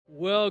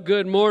Well,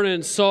 good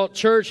morning, Salt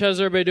Church.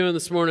 How's everybody doing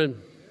this morning?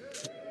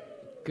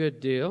 Good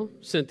deal.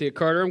 Cynthia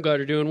Carter, I'm glad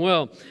you're doing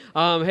well.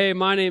 Hey,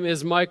 my name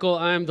is Michael.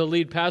 I'm the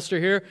lead pastor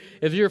here.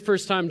 If you're your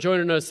first time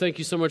joining us, thank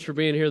you so much for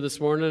being here this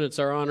morning. It's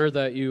our honor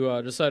that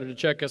you decided to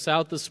check us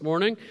out this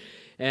morning,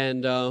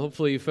 and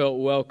hopefully you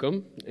felt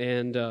welcome.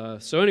 And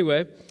so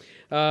anyway,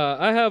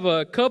 I have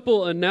a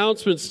couple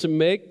announcements to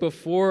make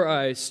before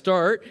I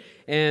start.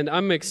 And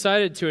I'm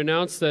excited to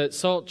announce that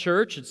Salt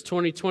Church, it's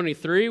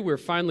 2023. We're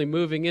finally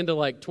moving into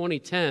like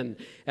 2010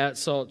 at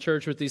Salt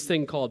Church with these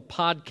thing called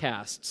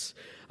podcasts.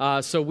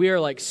 So we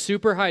are like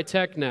super high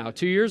tech now.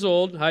 2 years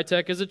old, high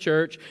tech as a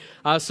church.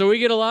 So we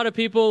get a lot of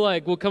people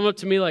like will come up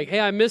to me like,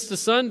 hey, I missed a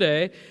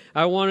Sunday.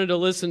 I wanted to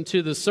listen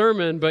to the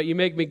sermon, but you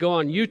make me go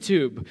on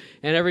YouTube.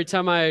 And every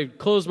time I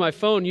close my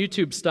phone,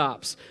 YouTube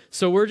stops.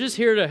 So we're just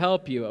here to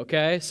help you,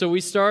 okay? So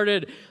we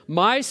started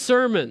My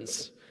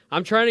Sermons.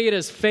 I'm trying to get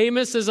as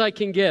famous as I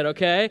can get,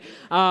 okay?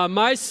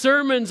 My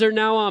sermons are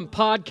now on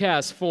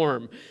podcast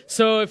form.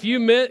 So if you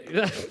miss...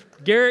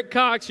 Garrett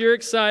Cox, you're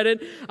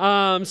excited.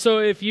 So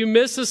if you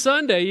miss a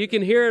Sunday, you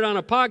can hear it on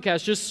a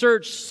podcast. Just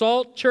search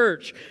Salt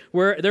Church,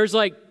 where there's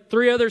like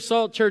 3 other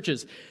Salt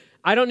churches.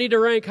 I don't need to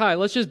rank high.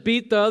 Let's just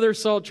beat the other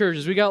Salt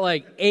churches. We got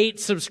like 8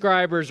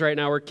 subscribers right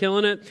now. We're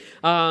killing it.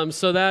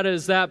 So that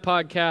is that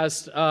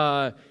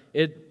podcast.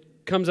 It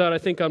comes out, I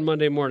think, on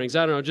Monday mornings.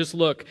 I don't know. Just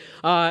look.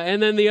 And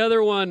then the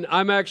other one,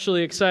 I'm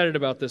actually excited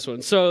about this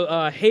one.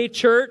 So, Hey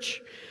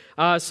Church.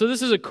 So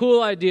this is a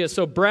cool idea.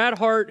 So Brad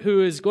Hart,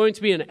 who is going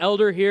to be an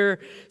elder here,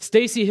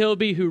 Stacy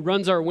Hilby, who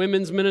runs our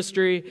women's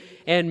ministry,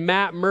 and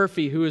Matt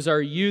Murphy, who is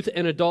our youth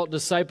and adult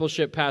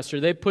discipleship pastor.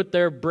 They put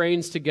their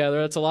brains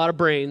together. That's a lot of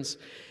brains.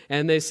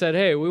 And they said,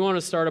 hey, we want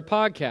to start a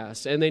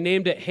podcast. And they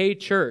named it Hey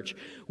Church.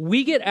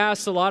 We get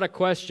asked a lot of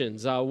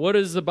questions. What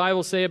does the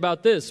Bible say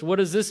about this? What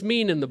does this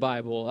mean in the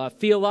Bible?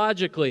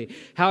 Theologically,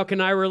 how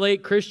can I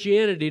relate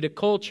Christianity to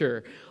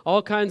culture?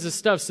 All kinds of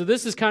stuff. So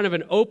this is kind of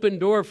an open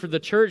door for the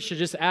church to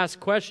just ask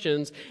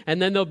questions,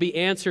 and then they'll be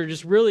answered.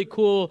 Just really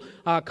cool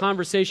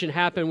conversation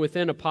happen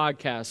within a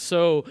podcast.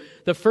 So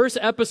the first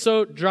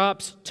episode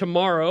drops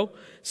tomorrow.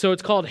 So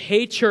it's called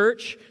Hey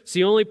Church. It's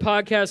the only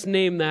podcast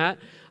named that.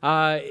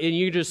 And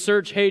you just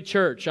search Hey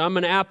Church. I'm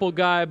an Apple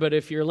guy, but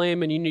if you're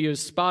lame and you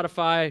use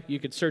Spotify, you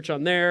could search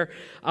on there.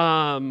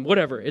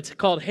 Whatever. It's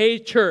called Hey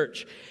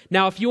Church.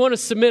 Now, if you want to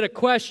submit a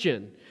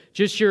question,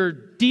 just your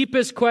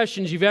deepest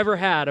questions you've ever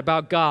had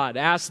about God,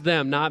 ask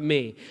them, not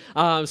me.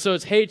 So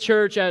it's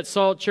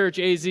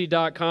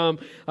heychurch@saltchurchaz.com.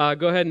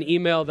 Go ahead and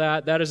email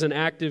that. That is an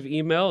active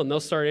email, and they'll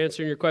start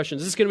answering your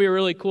questions. This is going to be a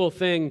really cool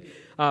thing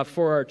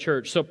for our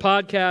church. So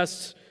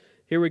podcasts,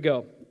 here we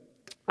go.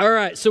 All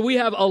right, so we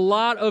have a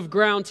lot of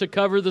ground to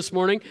cover this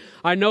morning.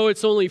 I know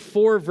it's only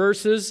 4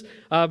 verses,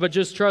 but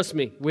just trust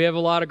me, we have a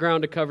lot of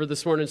ground to cover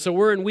this morning. So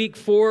we're in week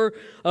 4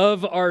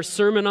 of our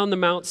Sermon on the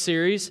Mount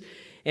series.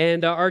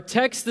 And our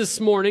text this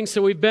morning,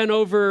 so we've been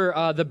over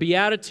the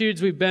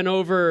Beatitudes. We've been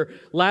over,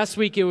 last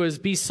week it was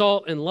Be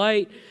Salt and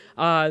Light.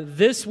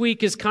 This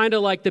week is kind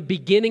of like the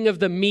beginning of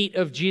the meat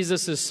of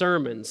Jesus'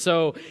 sermon.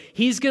 So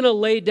he's going to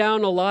lay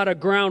down a lot of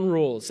ground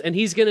rules, and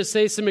he's going to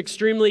say some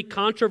extremely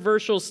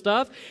controversial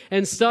stuff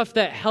and stuff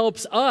that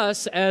helps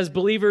us as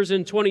believers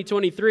in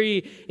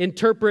 2023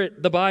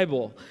 interpret the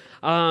Bible.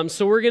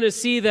 So we're going to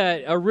see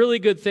that a really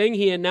good thing.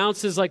 He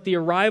announces like the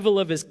arrival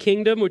of his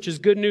kingdom, which is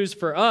good news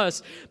for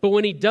us. But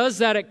when he does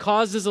that, it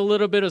causes a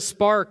little bit of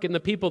spark in the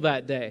people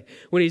that day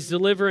when he's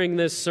delivering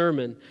this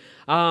sermon.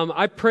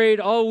 I prayed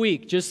all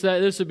week just that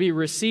this would be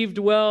received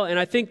well. And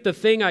I think the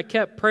thing I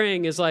kept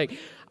praying is like,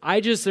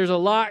 there's a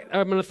lot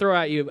I'm going to throw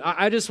at you.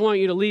 I just want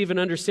you to leave and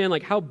understand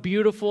like how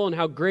beautiful and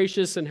how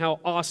gracious and how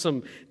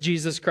awesome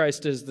Jesus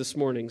Christ is this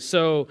morning.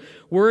 So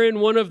we're in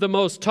one of the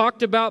most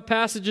talked about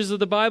passages of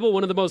the Bible,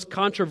 one of the most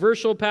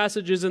controversial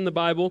passages in the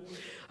Bible.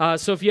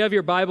 So if you have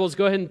your Bibles,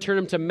 go ahead and turn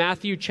them to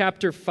Matthew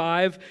chapter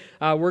 5.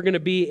 We're going to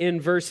be in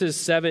verses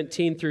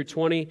 17 through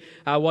 20.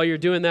 While you're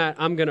doing that,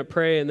 I'm going to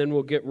pray and then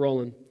we'll get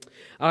rolling.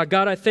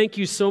 God, I thank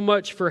you so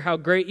much for how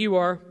great you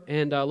are.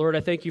 And Lord, I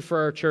thank you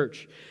for our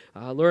church.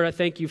 Lord, I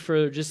thank you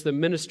for just the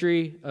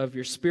ministry of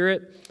your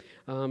Spirit.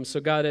 So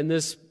God, in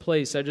this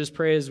place, I just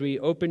pray as we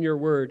open your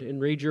word and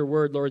read your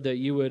word, Lord, that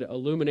you would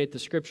illuminate the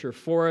scripture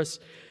for us.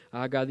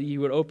 God, that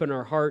you would open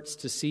our hearts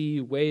to see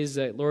ways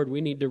that, Lord,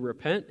 we need to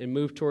repent and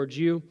move towards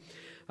you.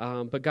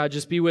 But God,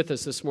 just be with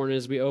us this morning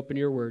as we open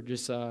your word.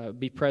 Just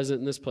be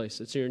present in this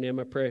place. It's in your name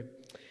I pray.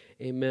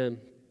 Amen.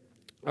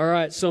 All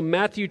right, so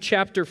Matthew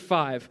chapter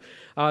 5,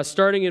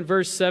 starting in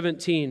verse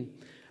 17.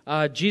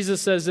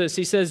 Jesus says this.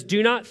 He says,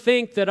 "Do not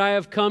think that I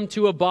have come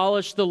to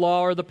abolish the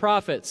law or the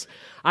prophets.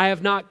 I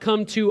have not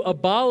come to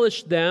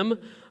abolish them,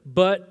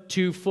 but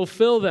to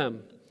fulfill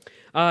them."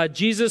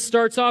 Jesus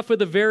starts off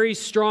with a very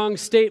strong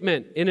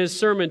statement in his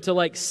sermon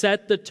to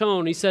set the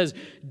tone. He says,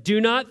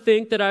 "Do not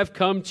think that I've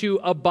come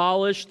to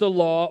abolish the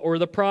law or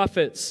the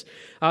prophets."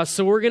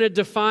 So we're going to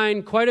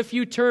define quite a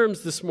few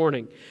terms this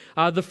morning.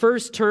 The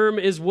first term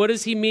is, what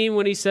does he mean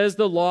when he says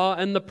the law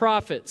and the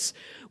prophets?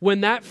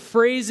 When that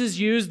phrase is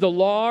used, the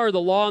law or the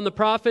law and the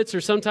prophets,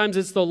 or sometimes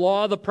it's the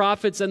law, the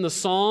prophets, and the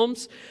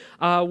Psalms,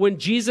 when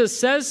Jesus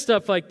says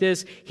stuff like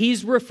this,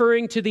 he's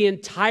referring to the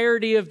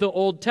entirety of the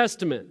Old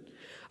Testament.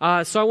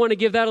 So I want to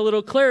give that a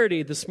little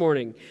clarity this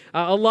morning.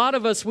 A lot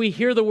of us, we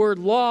hear the word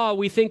law,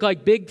 we think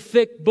like big,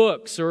 thick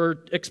books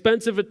or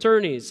expensive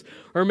attorneys.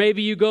 Or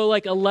maybe you go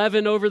like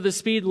 11 over the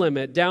speed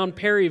limit down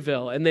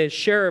Perryville and the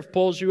sheriff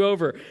pulls you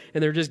over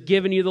and they're just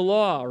giving you the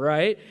law,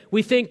 right?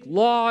 We think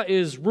law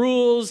is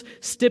rules,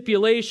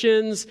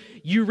 stipulations.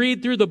 You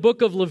read through the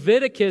book of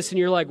Leviticus and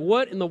you're like,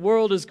 what in the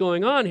world is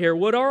going on here?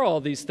 What are all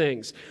these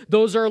things?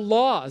 Those are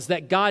laws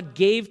that God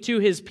gave to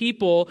his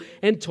people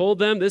and told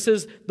them this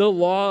is the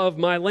law of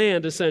my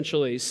land,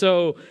 essentially.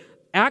 So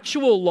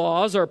actual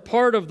laws are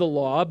part of the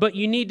law, but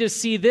you need to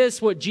see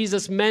this, what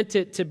Jesus meant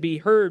it to be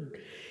heard.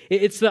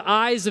 It's the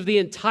eyes of the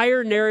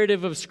entire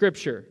narrative of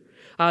Scripture.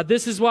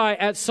 This is why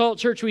at Salt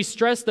Church we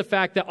stress the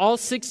fact that all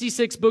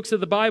 66 books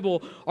of the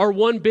Bible are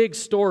one big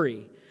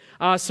story.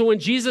 So when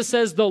Jesus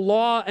says the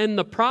law and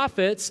the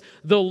prophets,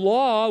 the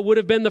law would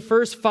have been the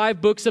first 5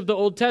 books of the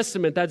Old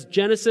Testament. That's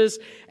Genesis,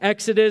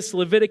 Exodus,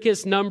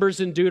 Leviticus, Numbers,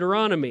 and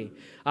Deuteronomy.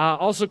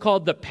 Also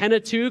called the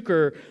Pentateuch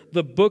or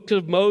the Book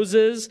of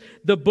Moses,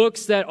 the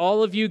books that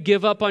all of you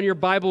give up on your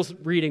Bible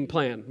reading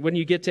plan when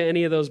you get to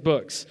any of those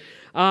books.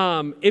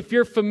 If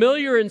you're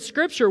familiar in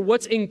Scripture,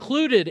 what's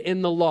included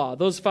in the law,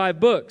 those 5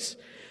 books?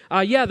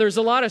 There's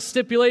a lot of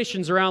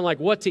stipulations around like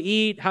what to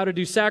eat, how to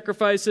do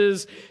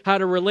sacrifices, how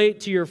to relate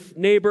to your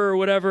neighbor or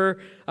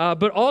whatever.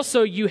 But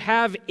also you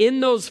have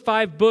in those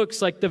 5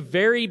 books like the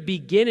very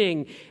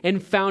beginning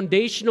and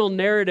foundational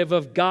narrative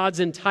of God's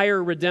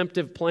entire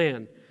redemptive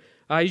plan.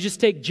 You just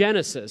take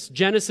Genesis.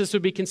 Genesis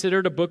would be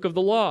considered a book of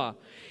the law.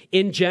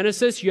 In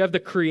Genesis, you have the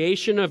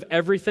creation of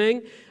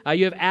everything.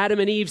 You have Adam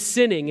and Eve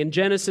sinning in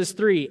Genesis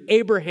 3.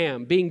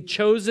 Abraham being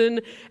chosen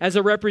as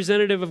a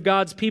representative of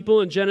God's people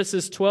in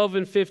Genesis 12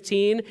 and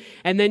 15.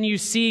 And then you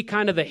see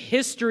kind of the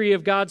history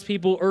of God's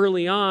people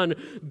early on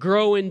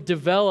grow and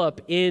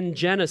develop in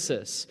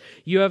Genesis.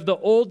 You have the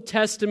Old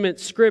Testament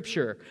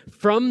Scripture.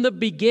 From the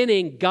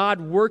beginning,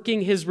 God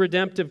working his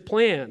redemptive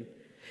plan.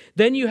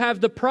 Then you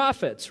have the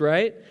prophets,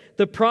 right?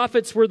 The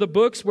prophets were the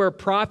books where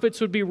prophets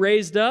would be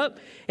raised up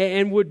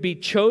and would be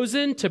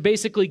chosen to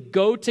basically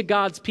go to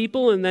God's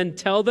people and then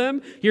tell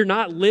them, you're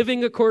not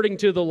living according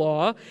to the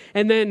law,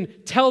 and then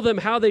tell them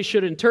how they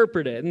should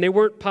interpret it. And they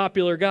weren't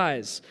popular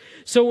guys.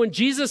 So when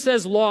Jesus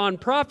says law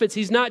and prophets,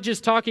 he's not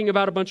just talking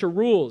about a bunch of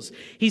rules.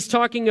 He's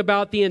talking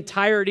about the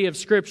entirety of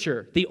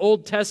Scripture, the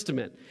Old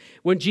Testament.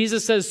 When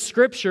Jesus says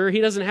Scripture,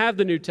 he doesn't have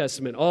the New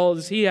Testament. All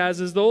he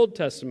has is the Old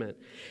Testament.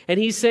 And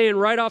he's saying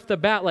right off the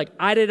bat, like,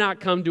 I did not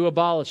come to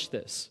abolish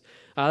this.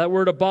 That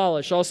word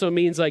abolish also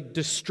means like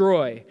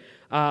destroy,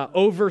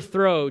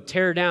 overthrow,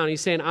 tear down.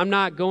 He's saying, I'm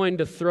not going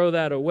to throw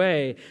that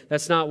away.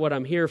 That's not what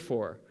I'm here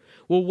for.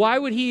 Well, why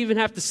would he even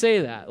have to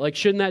say that? Like,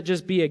 shouldn't that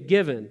just be a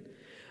given?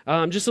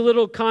 Just a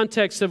little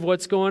context of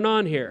what's going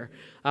on here.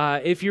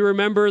 If you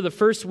remember the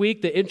first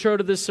week, the intro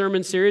to this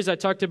sermon series, I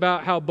talked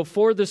about how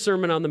before the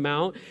Sermon on the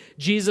Mount,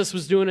 Jesus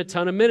was doing a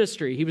ton of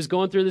ministry. He was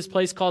going through this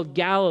place called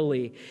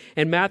Galilee.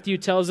 And Matthew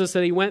tells us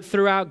that he went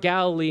throughout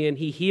Galilee and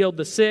he healed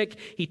the sick.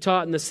 He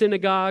taught in the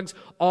synagogues,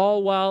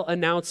 all while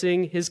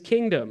announcing his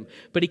kingdom.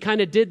 But he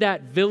kind of did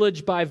that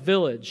village by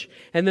village.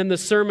 And then the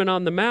Sermon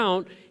on the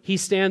Mount, he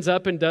stands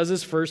up and does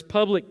his first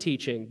public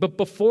teaching. But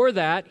before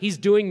that, he's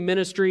doing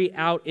ministry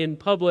out in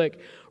public,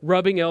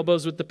 rubbing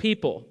elbows with the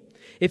people.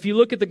 If you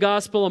look at the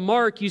Gospel of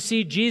Mark, you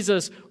see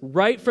Jesus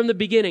right from the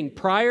beginning,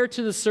 prior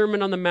to the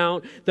Sermon on the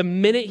Mount, the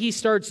minute he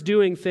starts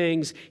doing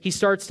things, he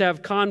starts to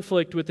have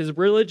conflict with his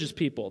religious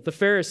people, the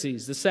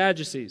Pharisees, the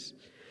Sadducees.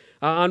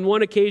 On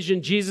one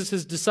occasion,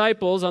 Jesus'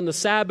 disciples on the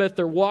Sabbath,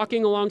 they're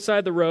walking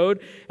alongside the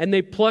road and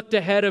they plucked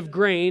a head of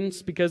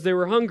grains because they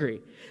were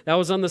hungry. That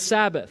was on the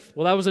Sabbath.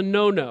 Well, that was a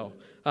no-no.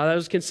 That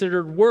was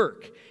considered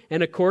work.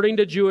 And according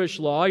to Jewish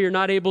law, you're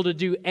not able to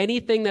do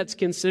anything that's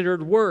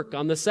considered work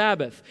on the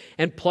Sabbath.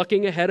 And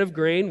plucking a head of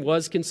grain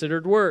was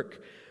considered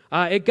work.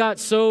 It got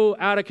so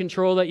out of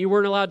control that you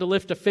weren't allowed to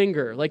lift a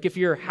finger. Like if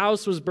your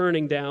house was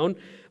burning down,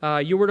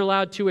 you weren't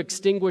allowed to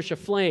extinguish a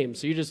flame.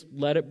 So you just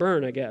let it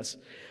burn, I guess.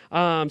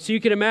 So you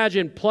can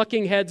imagine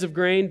plucking heads of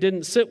grain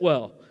didn't sit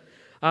well.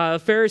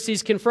 The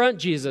Pharisees confront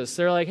Jesus.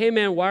 They're like, hey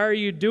man, why are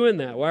you doing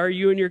that? Why are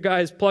you and your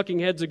guys plucking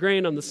heads of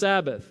grain on the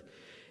Sabbath?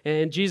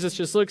 And Jesus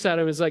just looks at him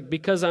and is like,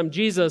 because I'm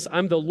Jesus,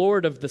 I'm the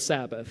Lord of the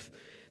Sabbath.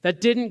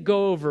 That didn't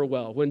go over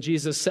well when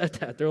Jesus said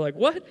that. They're like,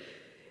 what?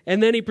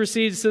 And then he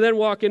proceeds to then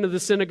walk into the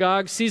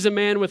synagogue, sees a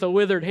man with a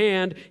withered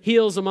hand,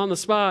 heals him on the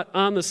spot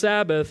on the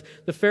Sabbath.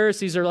 The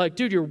Pharisees are like,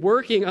 dude, you're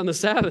working on the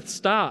Sabbath,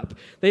 stop.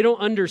 They don't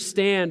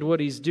understand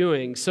what he's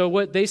doing. So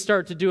what they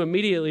start to do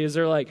immediately is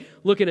they're like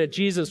looking at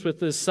Jesus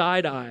with this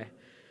side eye.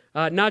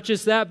 Not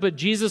just that, but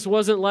Jesus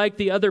wasn't like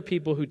the other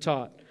people who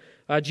taught.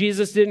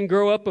 Jesus didn't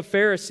grow up a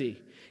Pharisee.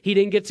 He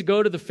didn't get to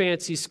go to the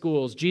fancy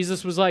schools.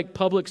 Jesus was like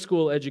public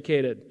school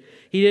educated.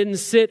 He didn't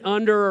sit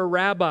under a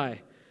rabbi.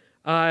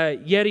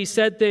 Yet he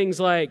said things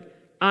like,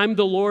 I'm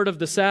the Lord of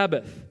the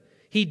Sabbath.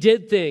 He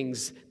did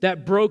things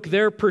that broke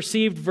their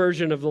perceived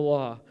version of the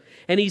law.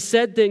 And he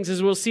said things,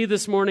 as we'll see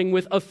this morning,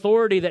 with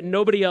authority that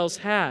nobody else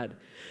had.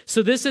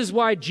 So this is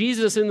why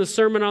Jesus in the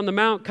Sermon on the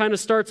Mount kind of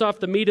starts off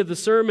the meat of the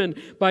sermon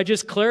by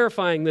just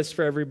clarifying this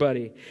for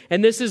everybody.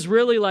 And this is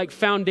really like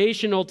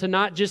foundational to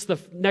not just the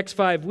next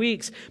 5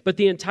 weeks, but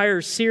the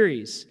entire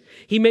series.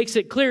 He makes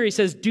it clear. He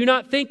says, do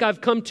not think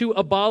I've come to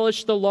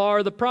abolish the law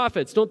or the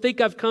prophets. Don't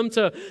think I've come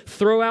to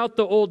throw out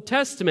the Old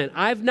Testament.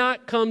 I've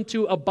not come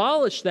to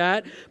abolish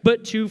that,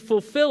 but to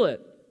fulfill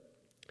it.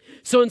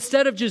 So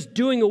instead of just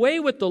doing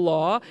away with the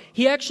law,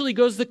 he actually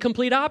goes the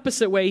complete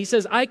opposite way. He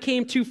says, I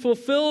came to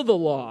fulfill the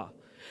law.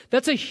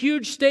 That's a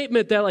huge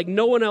statement that like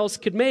no one else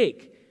could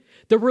make.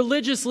 The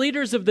religious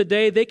leaders of the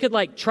day, they could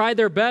like try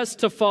their best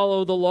to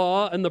follow the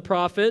law and the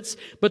prophets,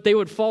 but they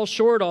would fall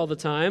short all the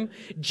time.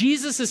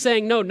 Jesus is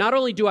saying, no, not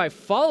only do I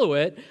follow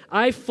it,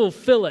 I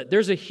fulfill it.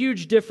 There's a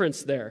huge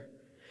difference there.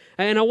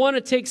 And I want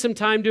to take some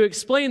time to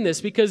explain this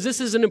because this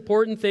is an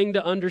important thing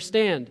to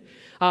understand.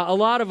 A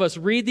lot of us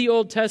read the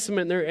Old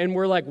Testament and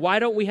we're like, why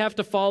don't we have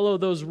to follow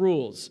those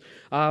rules?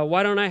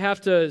 Why don't I have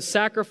to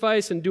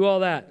sacrifice and do all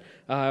that?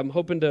 I'm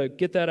hoping to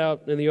get that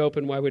out in the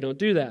open why we don't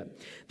do that.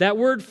 That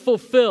word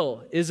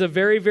fulfill is a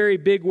very, very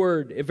big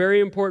word, a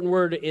very important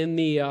word in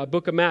the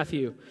book of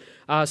Matthew.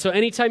 So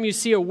anytime you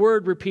see a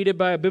word repeated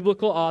by a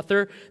biblical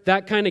author,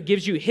 that kind of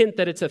gives you a hint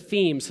that it's a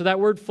theme. So that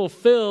word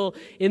fulfill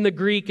in the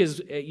Greek is,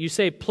 you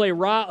say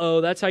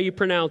plerao, that's how you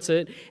pronounce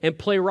it. And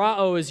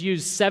plerao is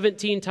used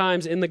 17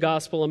 times in the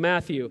Gospel of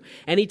Matthew.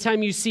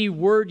 Anytime you see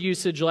word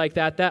usage like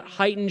that, that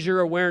heightens your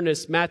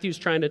awareness. Matthew's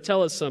trying to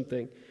tell us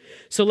something.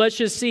 So let's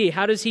just see,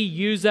 how does he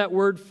use that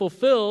word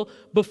fulfill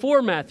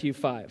before Matthew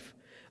 5?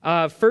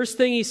 First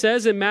thing he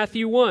says in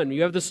Matthew 1,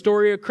 you have the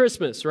story of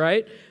Christmas,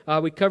 right?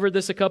 We covered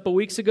this a couple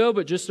weeks ago,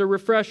 but just a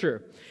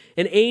refresher.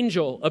 An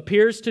angel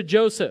appears to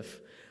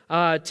Joseph,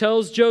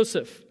 tells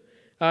Joseph,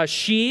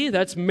 she,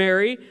 that's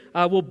Mary,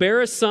 will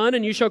bear a son,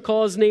 and you shall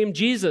call his name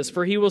Jesus,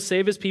 for he will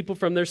save his people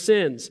from their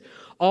sins.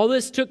 All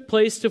this took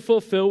place to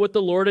fulfill what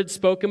the Lord had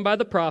spoken by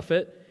the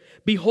prophet.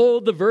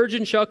 Behold, the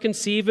virgin shall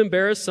conceive and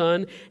bear a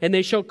son, and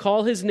they shall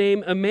call his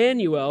name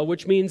Emmanuel,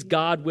 which means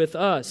God with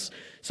us.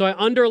 So I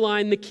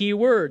underline the key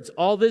words.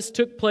 All this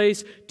took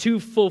place to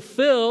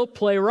fulfill,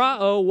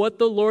 plerao, what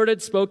the Lord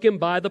had spoken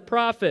by the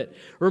prophet.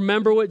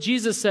 Remember what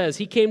Jesus says.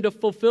 He came to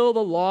fulfill the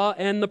law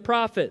and the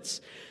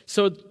prophets.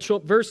 So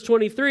verse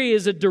 23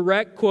 is a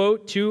direct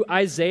quote to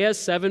Isaiah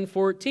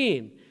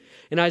 7:14.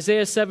 In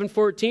Isaiah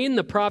 7:14,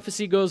 the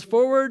prophecy goes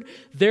forward,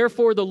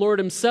 therefore the Lord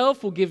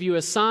himself will give you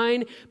a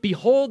sign.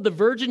 Behold, the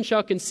virgin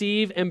shall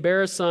conceive and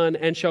bear a son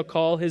and shall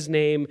call his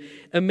name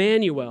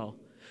Emmanuel.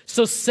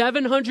 So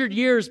 700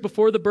 years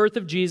before the birth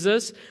of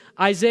Jesus,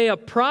 Isaiah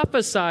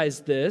prophesied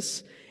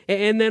this,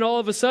 and then all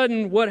of a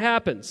sudden, what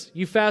happens?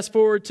 You fast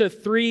forward to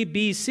 3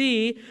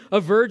 BC, a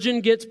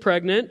virgin gets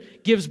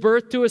pregnant, gives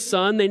birth to a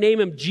son, they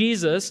name him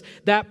Jesus.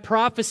 That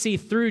prophecy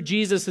through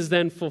Jesus is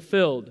then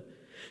fulfilled.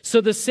 So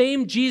the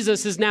same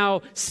Jesus is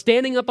now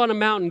standing up on a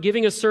mountain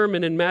giving a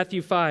sermon in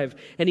Matthew 5,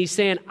 and he's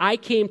saying, I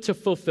came to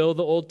fulfill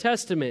the Old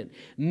Testament.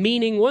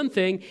 Meaning one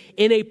thing,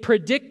 in a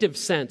predictive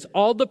sense,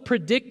 all the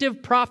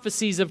predictive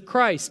prophecies of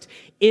Christ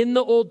in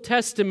the Old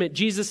Testament,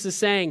 Jesus is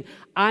saying,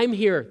 I'm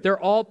here. They're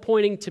all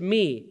pointing to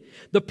me.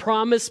 The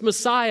promised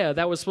Messiah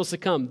that was supposed to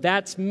come,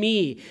 that's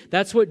me.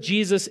 That's what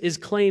Jesus is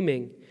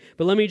claiming.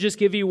 But let me just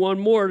give you one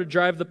more to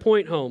drive the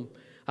point home.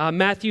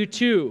 Matthew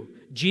 2.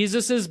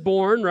 Jesus is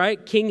born,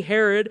 right? King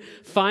Herod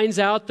finds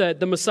out that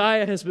the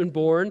Messiah has been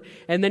born,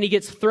 and then he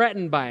gets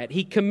threatened by it.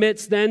 He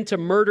commits then to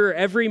murder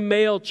every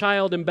male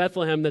child in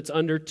Bethlehem that's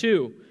under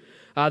 2.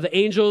 The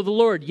angel of the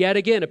Lord yet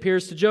again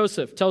appears to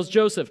Joseph, tells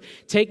Joseph,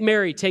 take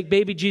Mary, take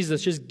baby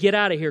Jesus, just get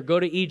out of here, go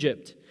to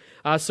Egypt.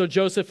 So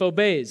Joseph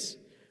obeys.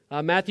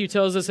 Matthew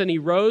tells us, and he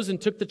rose and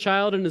took the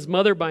child and his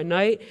mother by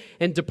night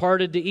and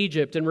departed to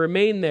Egypt and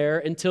remained there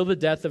until the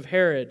death of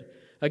Herod.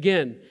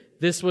 Again,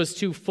 this was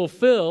to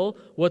fulfill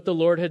what the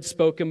Lord had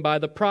spoken by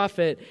the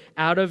prophet,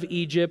 out of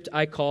Egypt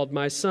I called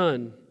my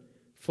son.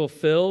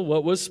 Fulfill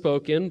what was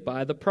spoken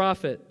by the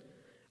prophet.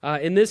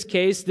 In this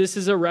case, this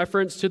is a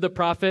reference to the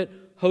prophet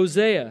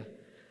Hosea,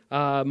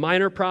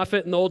 minor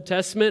prophet in the Old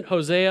Testament,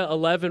 Hosea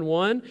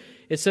 11:1.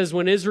 It says,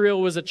 when Israel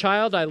was a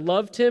child, I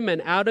loved him,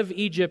 and out of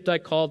Egypt I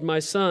called my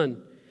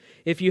son.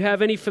 If you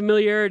have any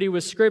familiarity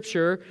with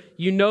Scripture,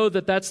 you know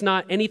that that's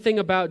not anything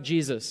about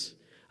Jesus.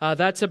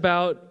 That's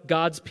about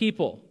God's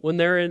people when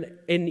they're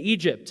in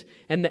Egypt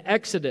and the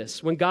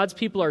Exodus. When God's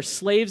people are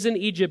slaves in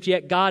Egypt,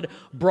 yet God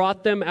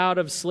brought them out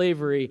of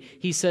slavery.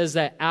 He says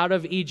that out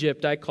of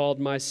Egypt I called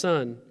my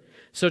son.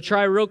 So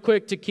try real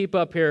quick to keep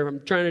up here.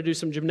 I'm trying to do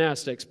some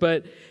gymnastics.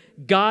 But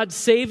God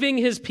saving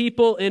his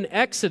people in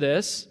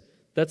Exodus,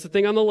 that's the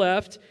thing on the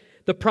left,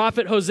 the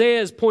prophet Hosea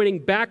is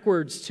pointing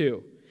backwards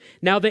to.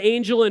 Now the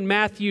angel in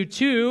Matthew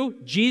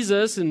 2,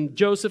 Jesus and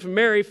Joseph and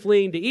Mary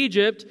fleeing to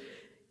Egypt,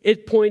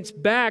 it points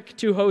back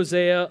to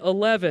Hosea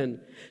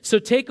 11. So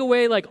take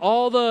away like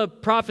all the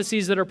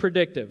prophecies that are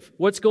predictive.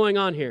 What's going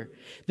on here?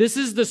 This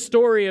is the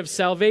story of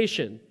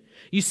salvation.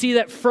 You see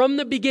that from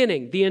the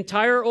beginning, the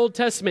entire Old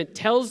Testament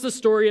tells the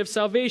story of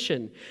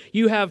salvation.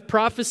 You have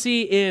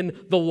prophecy in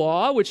the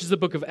law, which is the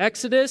book of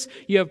Exodus.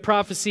 You have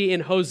prophecy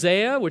in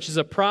Hosea, which is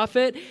a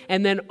prophet.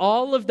 And then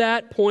all of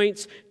that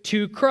points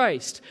to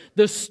Christ.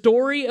 The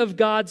story of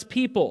God's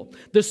people,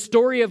 the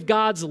story of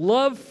God's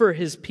love for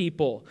his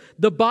people,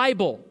 the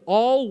Bible,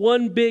 all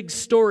one big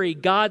story,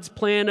 God's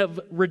plan of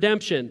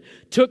redemption,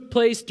 took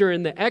place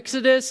during the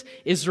Exodus,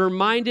 is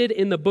reminded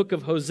in the book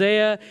of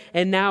Hosea,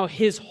 and now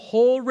his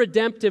whole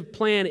redemptive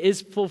plan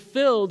is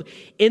fulfilled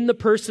in the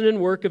person and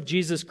work of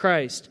Jesus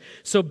Christ.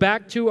 So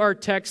back to our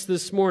text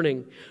this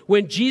morning.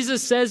 When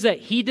Jesus says that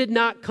he did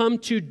not come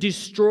to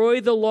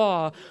destroy the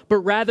law, but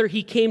rather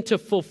he came to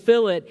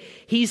fulfill it,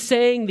 he's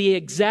saying the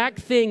exact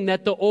thing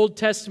that the Old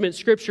Testament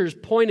scriptures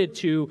pointed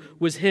to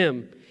was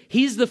him.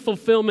 He's the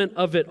fulfillment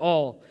of it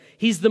all.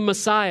 He's the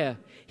Messiah.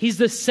 He's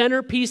the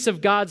centerpiece of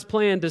God's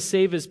plan to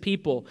save his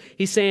people.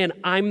 He's saying,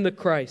 I'm the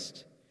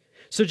Christ.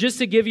 So just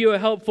to give you a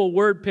helpful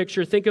word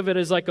picture, think of it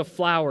as like a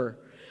flower.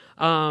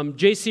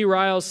 J.C.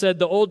 Ryle said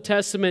the Old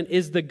Testament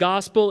is the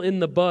gospel in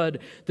the bud.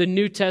 The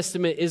New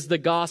Testament is the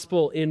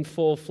gospel in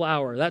full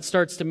flower. That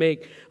starts to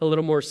make a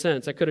little more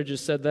sense. I could have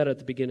just said that at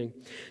the beginning.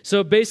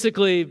 So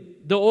basically,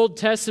 the Old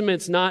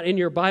Testament's not in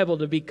your Bible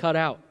to be cut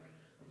out.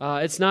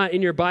 It's not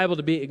in your Bible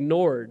to be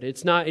ignored.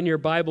 It's not in your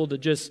Bible to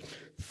just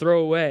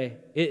throw away.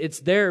 It's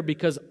there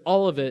because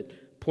all of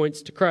it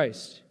points to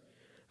Christ.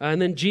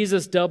 And then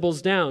Jesus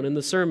doubles down in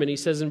the sermon. He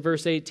says in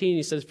verse 18,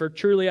 he says, "For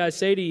truly I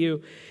say to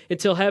you,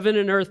 until heaven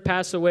and earth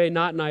pass away,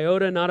 not an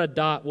iota, not a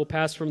dot will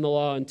pass from the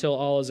law until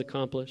all is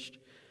accomplished."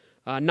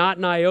 Not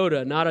an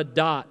iota, not a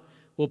dot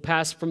will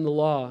pass from the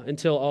law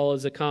until all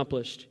is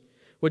accomplished.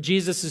 What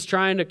Jesus is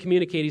trying to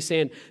communicate, he's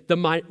saying the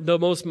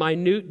most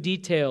minute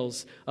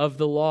details of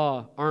the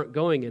law aren't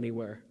going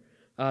anywhere.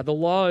 The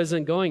law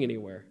isn't going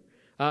anywhere.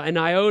 An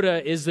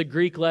iota is the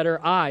Greek letter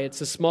I. It's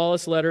the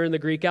smallest letter in the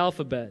Greek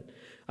alphabet.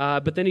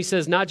 But then he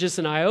says not just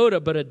an iota,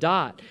 but a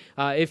dot.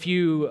 If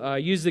you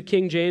use the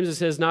King James, it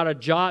says not a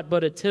jot,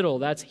 but a tittle.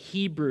 That's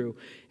Hebrew.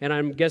 And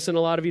I'm guessing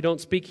a lot of you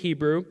don't speak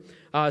Hebrew.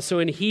 So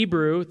in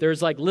Hebrew,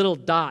 there's like little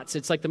dots.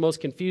 It's like the most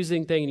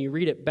confusing thing, and you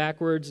read it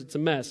backwards, it's a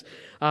mess.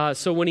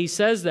 So when he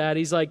says that,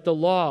 he's like the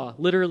law,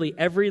 literally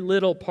every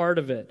little part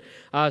of it.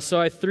 So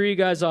I threw you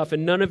guys off,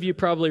 and none of you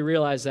probably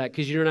realize that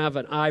because you don't have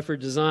an eye for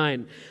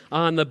design.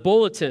 On the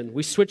bulletin,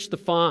 we switched the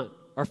font.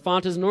 Our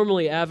font is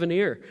normally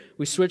Avenir.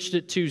 We switched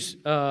it to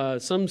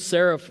some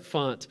serif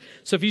font.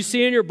 So if you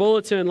see in your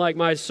bulletin, like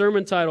my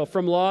sermon title,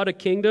 From Law to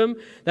Kingdom,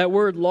 that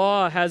word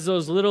law has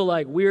those little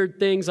like weird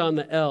things on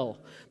the L.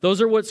 Those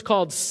are what's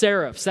called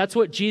serifs. That's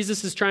what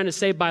Jesus is trying to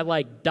say by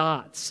like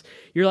dots.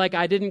 You're like,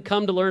 I didn't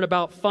come to learn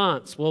about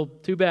fonts. Well,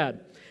 too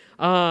bad.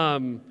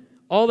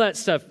 All that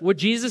stuff. What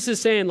Jesus is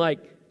saying, like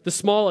the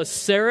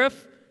smallest serif,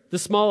 the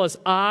smallest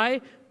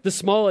I, the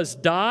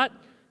smallest dot,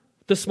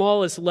 the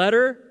smallest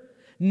letter,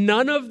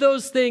 none of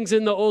those things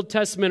in the Old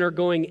Testament are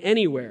going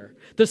anywhere.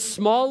 The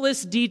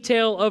smallest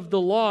detail of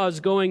the law is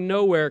going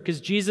nowhere because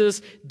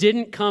Jesus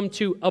didn't come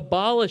to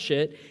abolish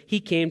it. He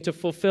came to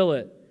fulfill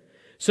it.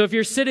 So if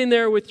you're sitting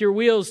there with your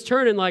wheels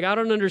turning like, I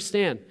don't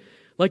understand.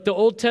 Like the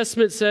Old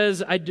Testament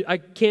says, I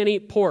can't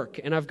eat pork,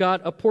 and I've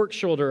got a pork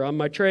shoulder on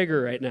my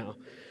Traeger right now.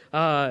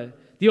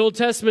 The Old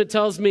Testament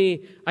tells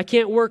me I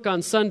can't work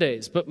on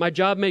Sundays, but my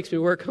job makes me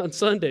work on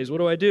Sundays. What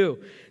do I do?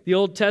 The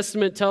Old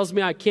Testament tells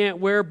me I can't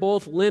wear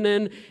both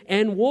linen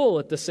and wool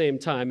at the same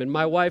time, and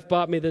my wife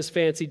bought me this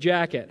fancy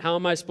jacket. How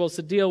am I supposed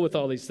to deal with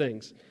all these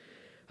things?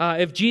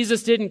 If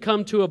Jesus didn't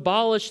come to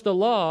abolish the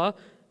law,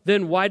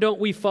 then why don't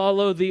we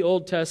follow the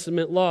Old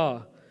Testament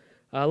law?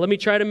 Let me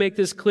try to make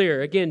this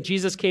clear. Again,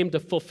 Jesus came to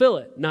fulfill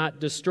it,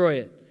 not destroy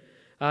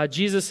it.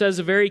 Jesus says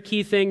a very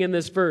key thing in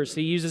this verse.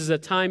 He uses a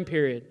time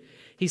period.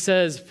 He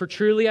says, "For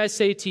truly I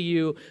say to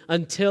you,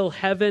 until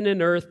heaven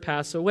and earth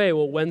pass away."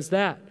 Well, when's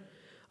that?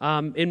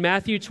 In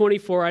Matthew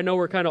 24, I know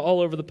we're kind of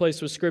all over the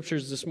place with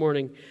scriptures this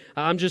morning.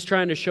 I'm just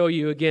trying to show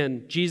you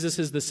again, Jesus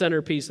is the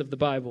centerpiece of the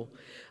Bible.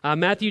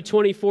 Matthew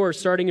 24,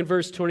 starting in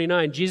verse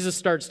 29, Jesus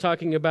starts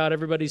talking about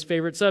everybody's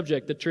favorite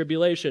subject, the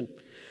tribulation.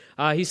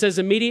 He says,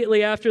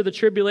 "Immediately after the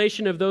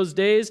tribulation of those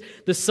days,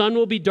 the sun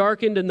will be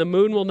darkened and the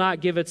moon will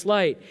not give its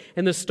light,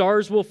 and the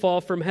stars will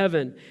fall from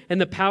heaven, and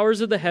the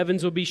powers of the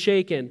heavens will be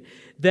shaken.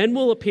 Then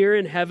will appear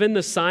in heaven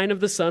the sign of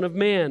the Son of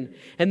Man.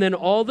 And then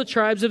all the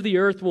tribes of the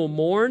earth will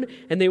mourn,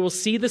 and they will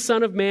see the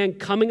Son of Man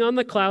coming on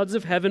the clouds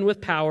of heaven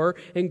with power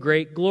and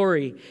great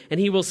glory. And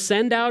he will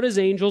send out his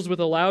angels with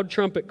a loud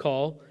trumpet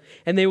call,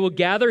 and they will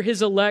gather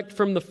his elect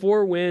from the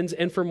four winds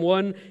and from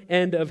one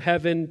end of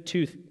heaven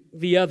to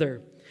the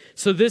other."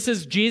 So this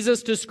is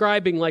Jesus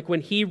describing like when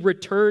he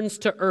returns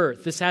to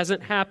earth. This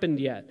hasn't happened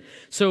yet.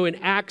 So in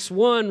Acts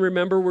 1,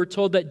 remember, we're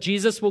told that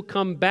Jesus will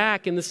come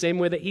back in the same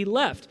way that he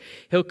left.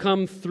 He'll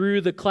come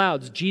through the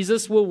clouds.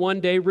 Jesus will one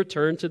day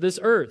return to this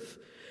earth.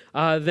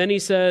 Then he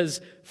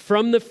says,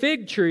 "From the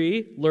fig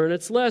tree, learn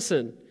its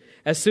lesson.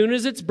 As soon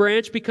as its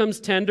branch becomes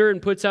tender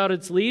and puts out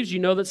its leaves, you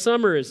know that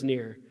summer is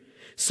near.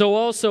 So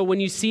also, when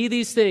you see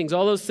these things,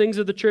 all those things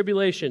of the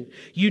tribulation,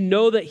 you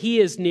know that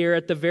he is near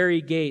at the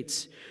very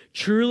gates.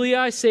 Truly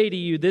I say to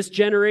you, this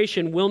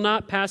generation will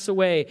not pass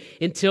away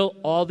until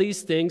all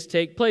these things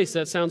take place.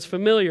 That sounds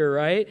familiar,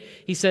 right?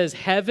 He says,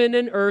 heaven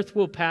and earth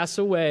will pass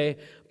away,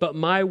 but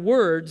my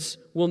words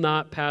will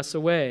not pass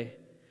away.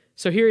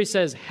 So here he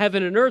says,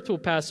 heaven and earth will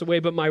pass away,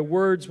 but my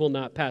words will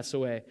not pass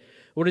away.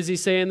 What does he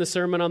say in the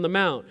Sermon on the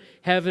Mount?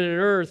 Heaven and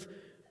earth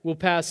will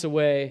pass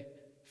away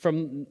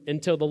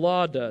until the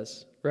law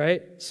does,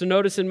 right? So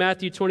notice in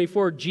Matthew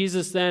 24,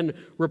 Jesus then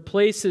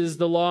replaces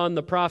the law and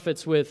the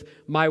prophets with,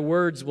 my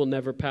words will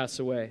never pass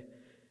away.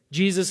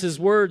 Jesus'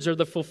 words are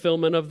the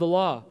fulfillment of the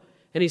law.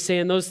 And he's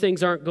saying those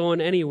things aren't going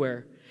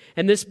anywhere.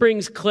 And this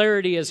brings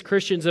clarity as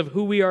Christians of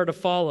who we are to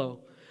follow.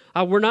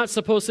 We're not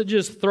supposed to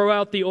just throw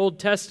out the Old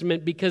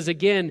Testament because,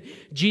 again,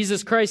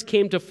 Jesus Christ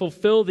came to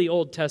fulfill the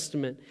Old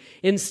Testament.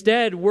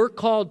 Instead, we're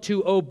called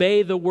to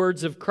obey the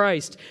words of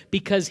Christ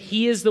because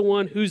he is the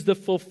one who's the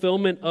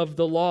fulfillment of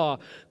the law.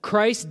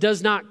 Christ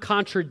does not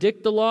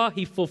contradict the law,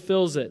 he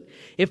fulfills it.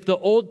 If the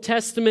Old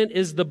Testament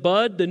is the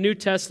bud, the New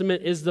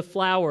Testament is the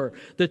flower.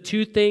 The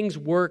two things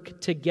work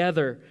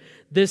together.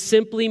 This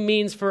simply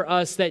means for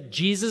us that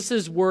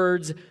Jesus'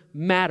 words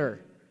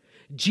matter.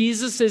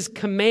 Jesus'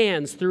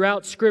 commands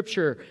throughout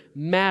Scripture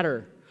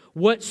matter.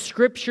 What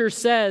Scripture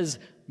says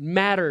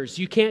matters.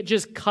 You can't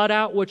just cut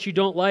out what you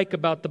don't like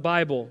about the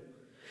Bible.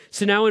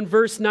 So now in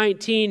verse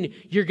 19,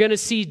 you're going to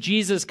see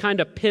Jesus kind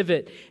of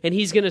pivot, and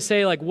he's going to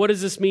say, like, what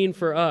does this mean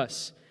for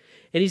us?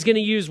 And he's going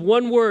to use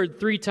one word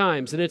 3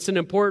 times, and it's an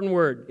important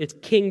word. It's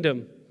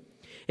kingdom.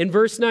 In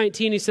verse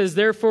 19, he says,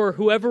 therefore,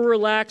 whoever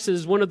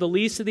relaxes one of the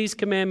least of these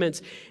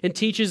commandments and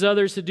teaches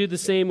others to do the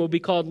same will be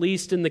called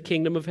least in the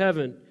kingdom of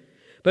heaven.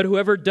 But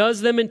whoever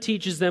does them and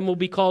teaches them will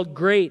be called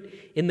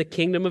great in the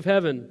kingdom of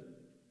heaven.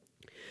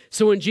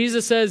 So when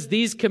Jesus says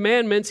these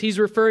commandments, he's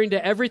referring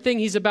to everything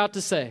he's about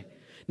to say.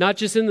 Not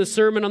just in the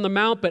Sermon on the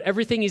Mount, but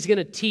everything he's going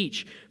to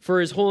teach for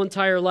his whole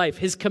entire life.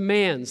 His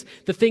commands,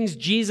 the things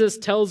Jesus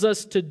tells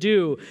us to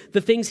do, the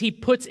things he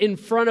puts in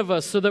front of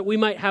us so that we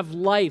might have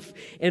life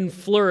and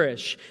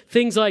flourish.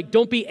 Things like,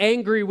 don't be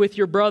angry with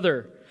your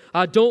brother.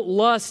 Don't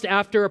lust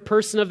after a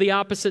person of the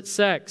opposite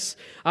sex.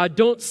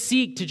 Don't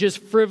seek to just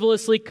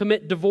frivolously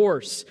commit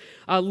divorce.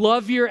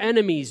 Love your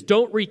enemies.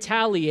 Don't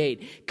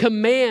retaliate.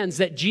 Commands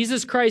that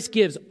Jesus Christ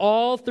gives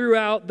all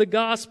throughout the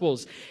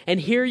Gospels. And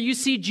here you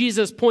see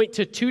Jesus point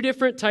to 2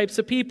 different types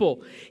of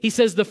people. He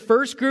says the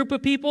first group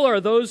of people are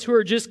those who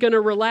are just going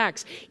to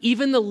relax.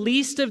 Even the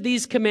least of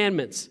these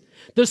commandments.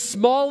 The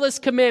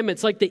smallest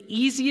commandments, like the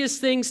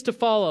easiest things to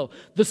follow,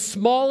 the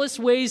smallest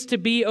ways to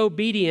be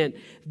obedient,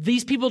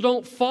 these people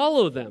don't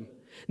follow them.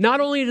 Not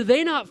only do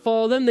they not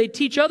follow them, they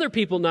teach other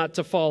people not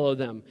to follow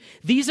them.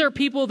 These are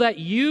people that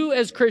you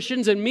as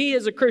Christians and me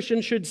as a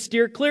Christian should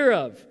steer clear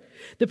of.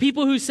 The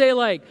people who say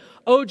like,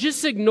 oh,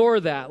 just ignore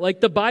that. Like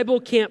the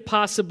Bible can't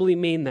possibly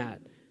mean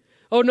that.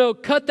 Oh no,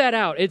 cut that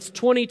out. It's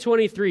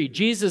 2023.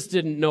 Jesus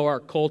didn't know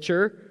our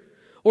culture.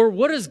 Or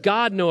what does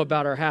God know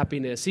about our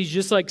happiness? He's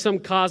just like some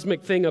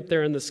cosmic thing up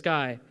there in the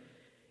sky.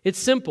 It's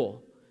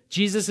simple.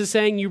 Jesus is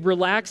saying you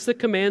relax the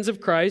commands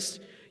of Christ,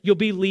 you'll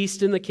be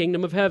least in the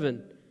kingdom of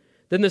heaven.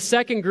 Then the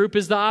second group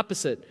is the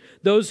opposite.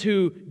 Those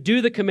who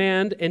do the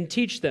command and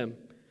teach them.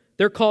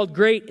 They're called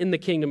great in the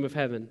kingdom of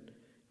heaven.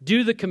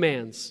 Do the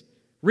commands.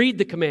 Read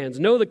the commands.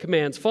 Know the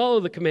commands. Follow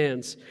the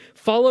commands.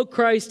 Follow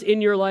Christ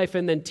in your life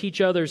and then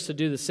teach others to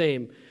do the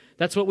same.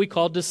 That's what we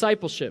call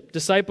discipleship.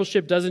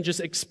 Discipleship doesn't just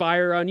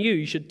expire on you.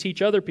 You should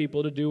teach other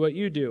people to do what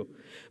you do.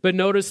 But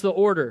notice the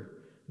order.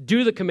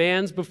 Do the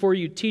commands before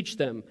you teach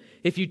them.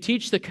 If you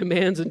teach the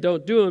commands and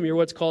don't do them, you're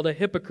what's called a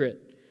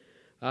hypocrite.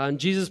 And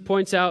Jesus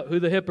points out who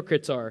the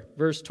hypocrites are.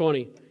 Verse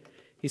 20.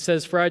 He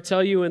says, for I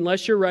tell you,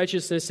 unless your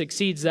righteousness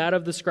exceeds that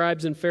of the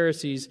scribes and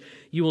Pharisees,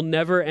 you will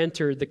never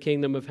enter the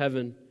kingdom of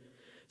heaven.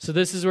 So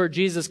this is where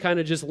Jesus kind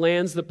of just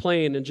lands the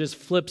plane and just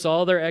flips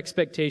all their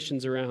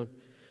expectations around.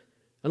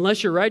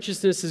 Unless your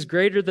righteousness is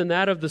greater than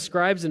that of the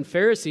scribes and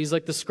Pharisees,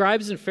 like the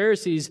scribes and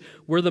Pharisees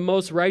were the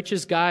most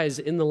righteous guys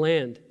in the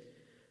land.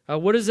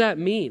 What does that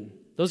mean?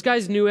 Those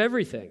guys knew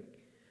everything.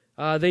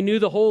 They knew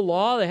the whole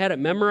law. They had it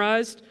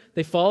memorized.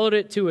 They followed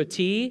it to a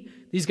T.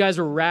 These guys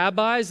were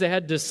rabbis. They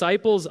had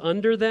disciples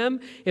under them.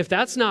 If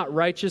that's not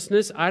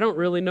righteousness, I don't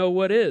really know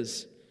what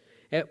is.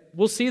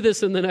 We'll see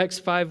this in the next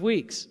 5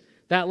 weeks.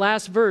 That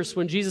last verse,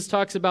 when Jesus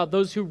talks about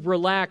those who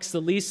relax the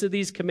least of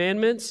these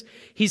commandments,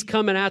 he's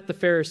coming at the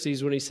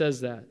Pharisees when he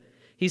says that.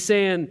 He's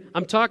saying,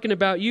 I'm talking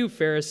about you,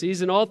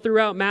 Pharisees. And all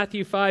throughout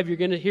Matthew 5, you're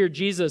going to hear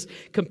Jesus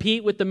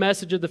compete with the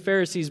message of the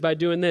Pharisees by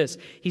doing this.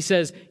 He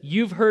says,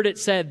 you've heard it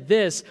said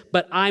this,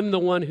 but I'm the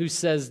one who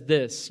says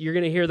this. You're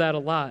going to hear that a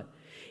lot.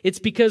 It's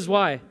because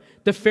why?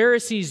 The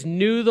Pharisees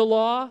knew the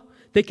law.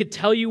 They could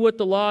tell you what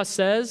the law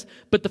says,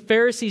 but the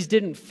Pharisees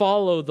didn't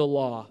follow the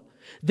law.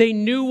 They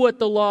knew what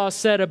the law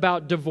said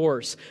about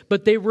divorce,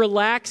 but they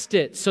relaxed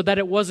it so that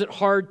it wasn't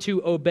hard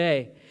to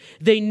obey.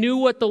 They knew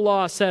what the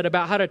law said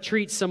about how to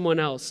treat someone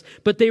else,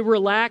 but they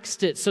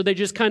relaxed it so they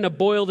just kind of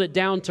boiled it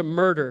down to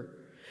murder.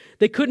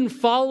 They couldn't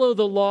follow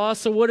the law,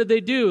 so what did they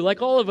do?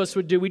 Like all of us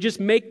would do, we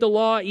just make the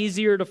law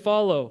easier to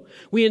follow.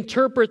 We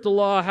interpret the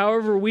law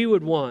however we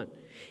would want.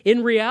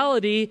 In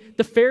reality,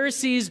 the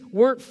Pharisees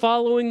weren't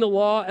following the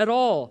law at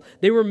all.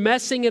 They were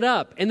messing it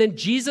up. And then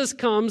Jesus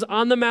comes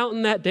on the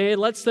mountain that day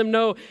and lets them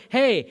know,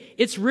 hey,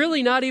 it's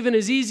really not even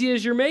as easy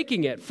as you're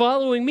making it.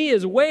 Following me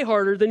is way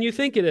harder than you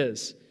think it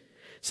is.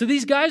 So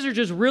these guys are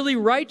just really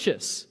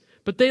righteous,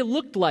 but they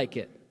looked like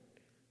it.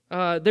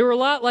 They were a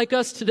lot like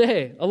us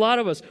today, a lot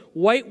of us.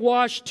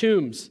 Whitewashed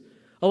tombs.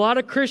 A lot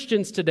of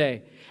Christians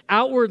today.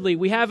 Outwardly,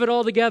 we have it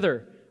all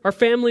together. Our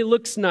family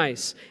looks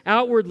nice.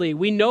 Outwardly,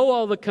 we know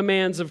all the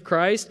commands of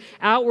Christ.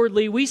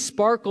 Outwardly, we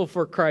sparkle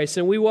for Christ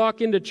and we walk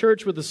into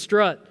church with a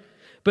strut.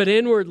 But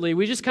inwardly,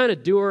 we just kind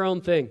of do our own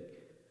thing.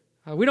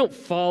 We don't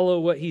follow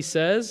what he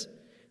says.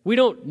 We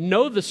don't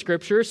know the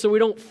Scripture, so we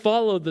don't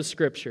follow the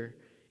Scripture.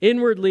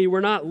 Inwardly,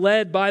 we're not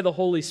led by the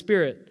Holy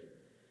Spirit.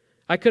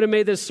 I could have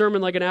made this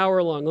sermon like an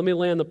hour long. Let me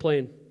land the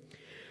plane.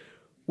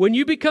 When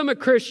you become a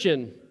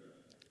Christian,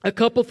 a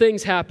couple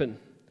things happen.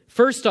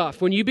 First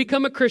off, when you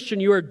become a Christian,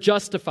 you are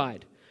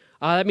justified.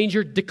 That means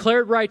you're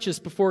declared righteous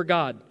before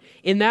God.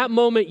 In that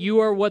moment,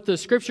 you are what the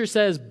Scripture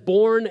says,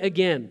 born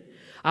again.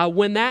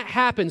 When that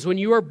happens, when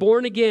you are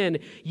born again,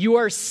 you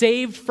are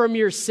saved from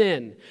your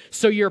sin.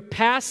 So your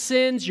past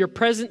sins, your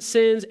present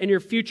sins, and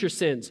your future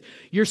sins.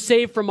 You're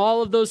saved from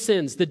all of those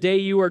sins the day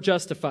you are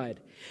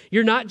justified.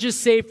 You're not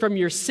just saved from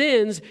your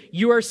sins,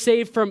 you are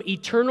saved from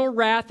eternal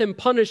wrath and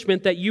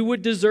punishment that you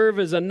would deserve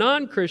as a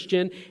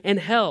non-Christian and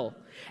hell.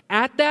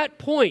 At that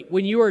point,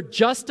 when you are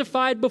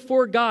justified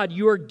before God,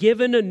 you are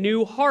given a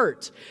new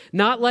heart.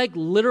 Not like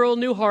literal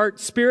new heart.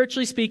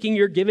 Spiritually speaking,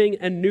 you're giving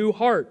a new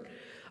heart.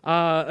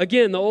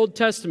 Again, the Old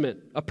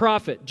Testament, a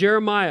prophet,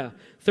 Jeremiah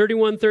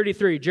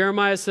 31:33.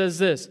 Jeremiah says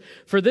this,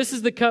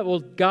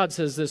 God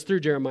says this through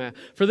Jeremiah.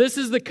 For this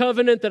is the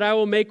covenant that I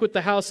will make with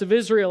the house of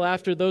Israel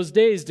after those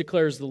days,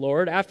 declares the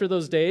Lord. After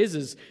those days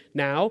is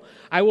now.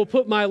 I will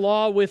put my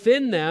law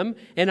within them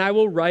and I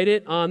will write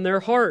it on their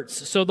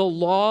hearts. So the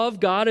law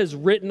of God is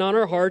written on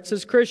our hearts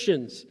as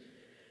Christians.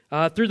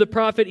 Through the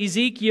prophet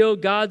Ezekiel,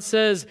 God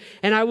says,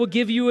 and I will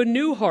give you a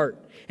new heart.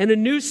 And a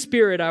new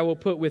spirit I will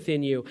put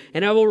within you.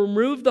 And I will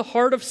remove the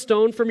heart of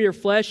stone from your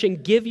flesh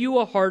and give you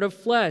a heart of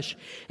flesh.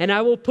 And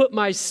I will put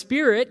my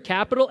spirit,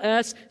 capital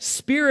S,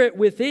 spirit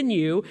within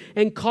you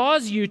and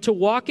cause you to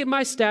walk in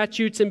my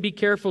statutes and be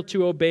careful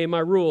to obey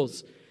my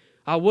rules.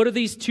 What do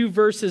these two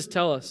verses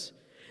tell us?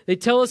 They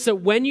tell us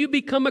that when you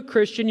become a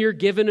Christian, you're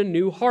given a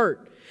new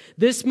heart.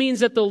 This means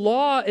that the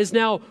law is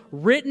now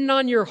written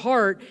on your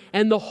heart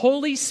and the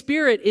Holy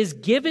Spirit is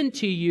given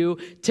to you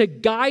to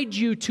guide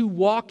you to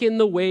walk in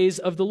the ways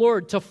of the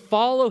Lord, to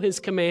follow His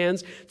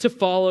commands, to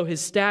follow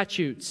His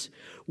statutes.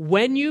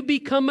 When you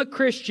become a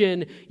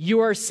Christian,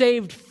 you are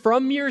saved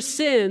from your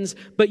sins,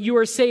 but you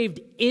are saved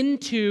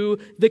into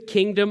the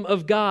kingdom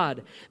of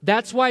God.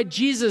 That's why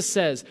Jesus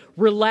says,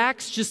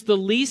 relax just the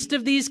least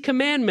of these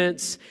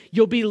commandments,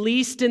 you'll be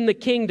least in the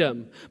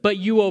kingdom. But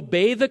you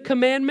obey the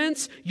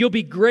commandments, you'll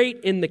be great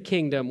in the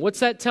kingdom.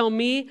 What's that tell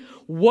me?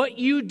 What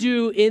you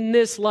do in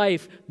this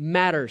life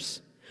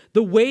matters.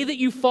 The way that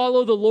you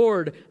follow the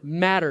Lord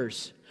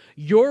matters.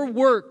 Your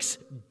works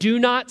do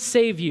not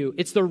save you.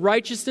 It's the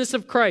righteousness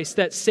of Christ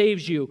that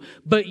saves you.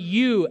 But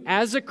you,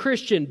 as a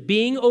Christian,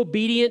 being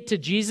obedient to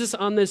Jesus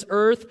on this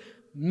earth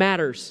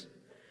matters.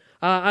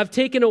 I've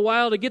taken a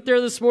while to get there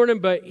this morning,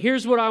 but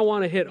here's what I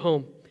want to hit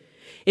home.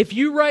 If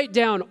you write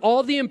down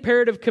all the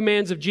imperative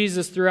commands of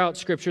Jesus throughout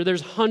Scripture,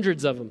 there's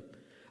hundreds of them.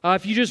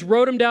 If you just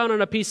wrote them down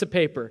on a piece of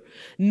paper,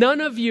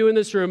 none of you in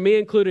this room, me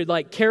included,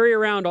 carry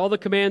around all the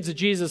commands of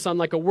Jesus on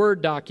a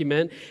Word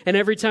document. And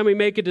every time we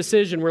make a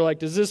decision, we're like,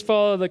 does this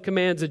follow the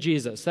commands of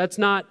Jesus? That's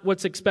not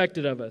what's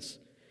expected of us.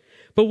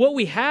 But what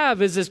we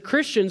have is, as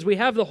Christians, we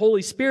have the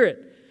Holy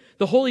Spirit.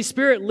 The Holy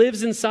Spirit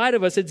lives inside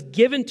of us. It's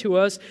given to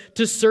us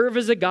to serve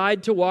as a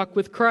guide to walk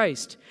with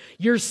Christ.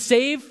 You're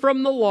saved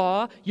from the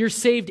law. You're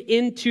saved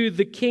into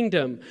the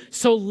kingdom.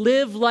 So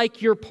live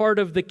like you're part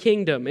of the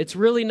kingdom. It's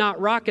really not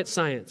rocket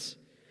science.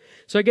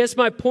 So I guess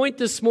my point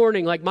this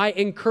morning, my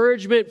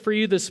encouragement for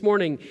you this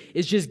morning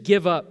is just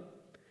give up.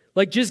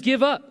 Just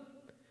give up.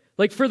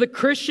 For the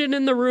Christian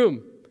in the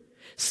room,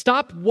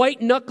 stop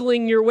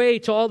white-knuckling your way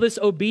to all this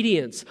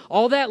obedience.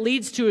 All that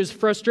leads to is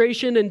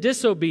frustration and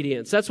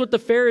disobedience. That's what the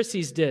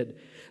Pharisees did.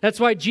 That's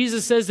why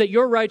Jesus says that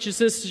your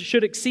righteousness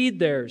should exceed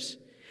theirs.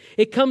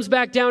 It comes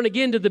back down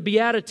again to the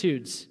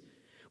Beatitudes.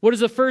 What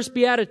is the first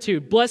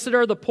Beatitude? Blessed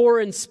are the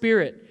poor in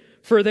spirit,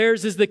 for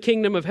theirs is the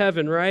kingdom of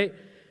heaven, right?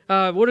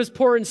 What is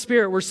poor in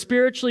spirit? We're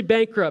spiritually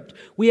bankrupt.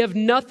 We have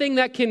nothing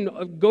that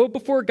can go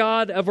before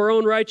God of our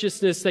own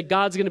righteousness that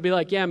God's going to be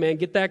like, yeah, man,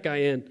 get that guy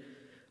in.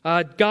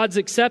 God's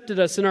accepted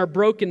us in our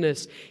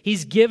brokenness.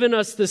 He's given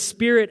us the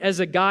Spirit as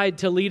a guide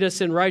to lead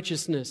us in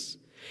righteousness.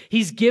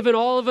 He's given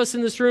all of us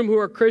in this room who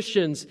are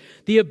Christians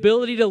the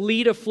ability to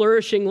lead a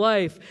flourishing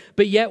life,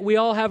 but yet we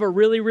all have a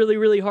really, really,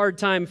 really hard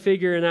time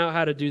figuring out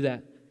how to do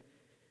that.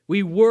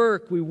 We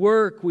work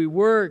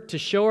to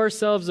show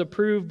ourselves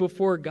approved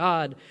before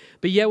God,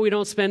 but yet we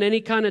don't spend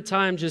any kind of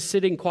time just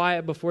sitting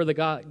quiet before the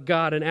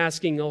God and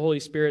asking the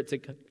Holy Spirit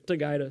to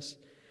guide us.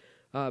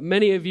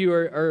 Many of you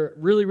are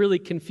really, really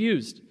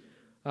confused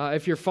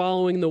if you're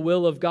following the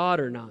will of God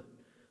or not.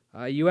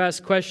 You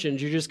ask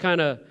questions. You're just kind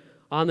of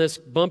on this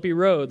bumpy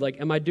road. Like,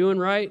 am I doing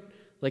right?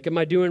 Like, am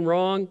I doing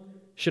wrong?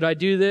 Should I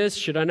do this?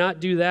 Should I not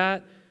do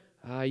that?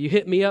 You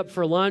hit me up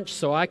for lunch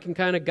so I can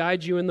kind of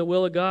guide you in the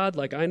will of God.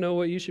 Like, I know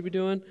what you should be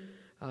doing.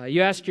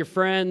 You ask your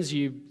friends.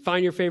 You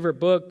find your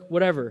favorite book,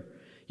 whatever.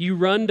 You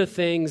run to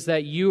things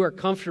that you are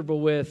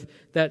comfortable with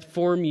that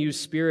form you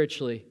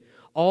spiritually.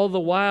 All the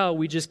while,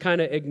 we just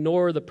kind of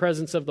ignore the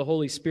presence of the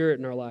Holy Spirit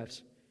in our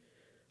lives.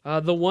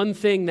 The one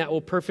thing that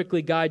will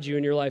perfectly guide you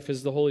in your life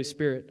is the Holy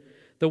Spirit.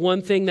 The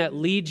one thing that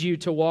leads you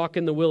to walk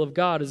in the will of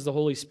God is the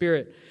Holy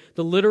Spirit.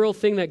 The literal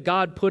thing that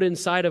God put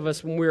inside of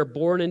us when we were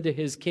born into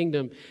His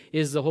kingdom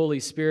is the Holy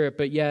Spirit.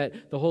 But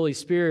yet, the Holy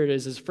Spirit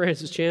is, as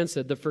Francis Chan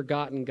said, the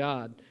forgotten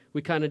God.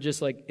 We kind of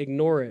just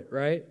ignore it,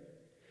 right?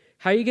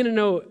 How are you going to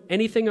know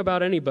anything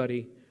about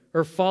anybody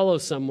or follow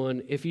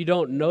someone if you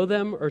don't know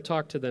them or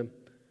talk to them?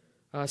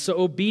 So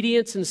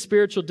obedience and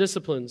spiritual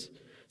disciplines,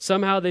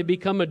 somehow they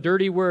become a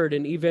dirty word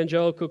in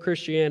evangelical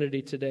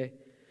Christianity today.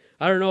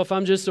 I don't know if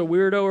I'm just a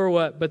weirdo or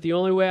what, but the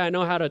only way I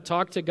know how to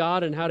talk to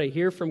God and how to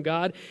hear from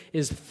God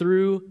is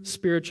through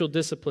spiritual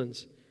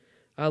disciplines.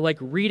 Like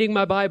reading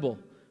my Bible,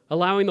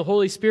 allowing the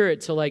Holy Spirit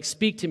to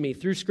speak to me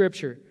through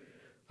Scripture.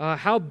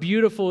 How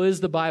beautiful is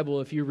the Bible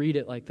if you read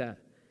it like that?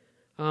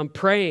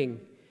 Praying.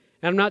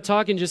 And I'm not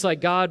talking just like,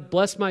 God,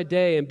 bless my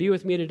day and be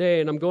with me today,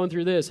 and I'm going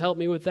through this, help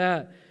me with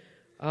that.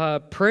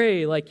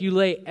 Pray like you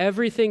lay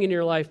everything in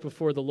your life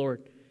before the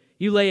Lord.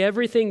 You lay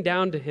everything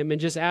down to Him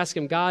and just ask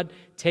Him, God,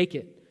 take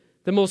it.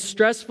 The most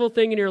stressful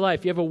thing in your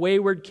life, you have a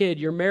wayward kid,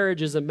 your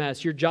marriage is a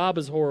mess, your job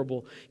is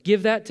horrible.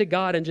 Give that to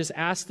God and just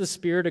ask the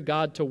Spirit of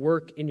God to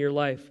work in your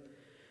life.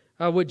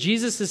 What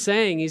Jesus is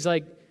saying, He's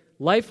like,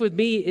 life with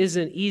me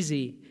isn't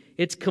easy.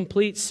 It's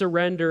complete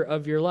surrender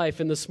of your life.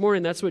 And this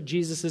morning, that's what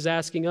Jesus is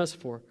asking us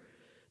for.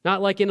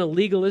 Not like in a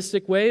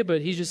legalistic way,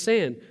 but He's just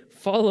saying,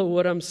 follow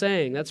what I'm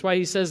saying. That's why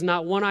He says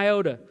not one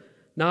iota,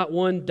 not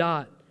one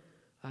dot.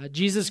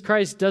 Jesus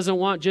Christ doesn't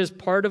want just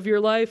part of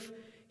your life.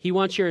 He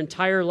wants your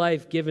entire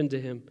life given to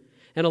Him.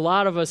 And a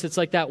lot of us, it's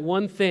like that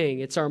one thing.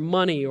 It's our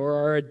money or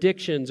our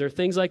addictions or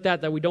things like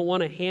that we don't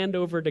want to hand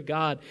over to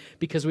God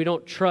because we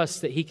don't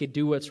trust that He could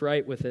do what's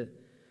right with it.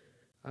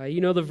 You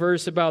know the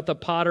verse about the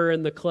potter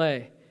and the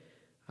clay.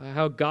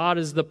 How God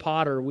is the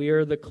potter, we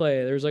are the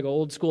clay. There's like an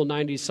old school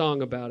 90s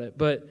song about it.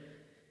 But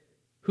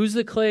who's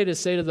the clay to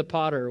say to the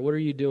potter, what are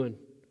you doing?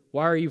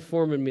 Why are you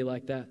forming me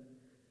like that?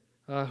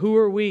 Who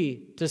are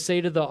we to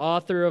say to the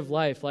author of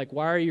life, like,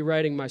 why are you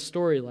writing my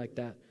story like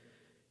that?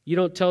 You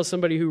don't tell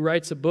somebody who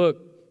writes a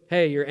book,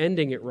 hey, you're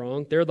ending it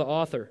wrong. They're the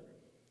author.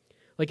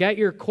 Like at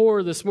your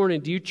core this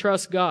morning, do you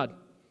trust God?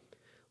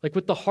 Like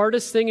with the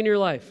hardest thing in your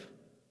life,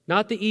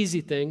 not the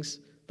easy things,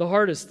 the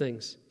hardest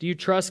things. Do you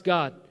trust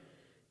God?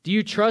 Do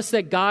you trust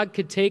that God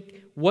could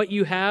take what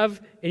you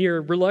have and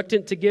you're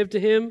reluctant to give to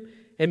Him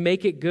and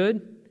make it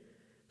good?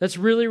 That's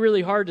really,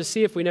 really hard to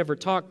see if we never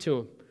talk to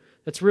Him.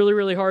 That's really,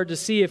 really hard to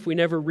see if we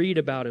never read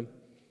about Him.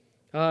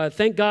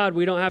 Thank God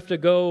we don't have to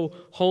go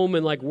home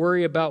and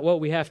worry about what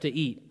we have to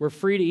eat. We're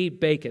free to eat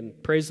bacon.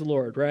 Praise the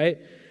Lord, right?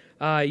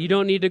 You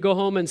don't need to go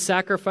home and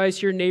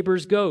sacrifice your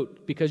neighbor's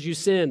goat because you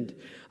sinned.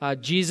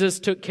 Jesus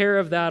took care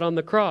of that on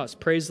the cross.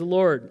 Praise the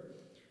Lord.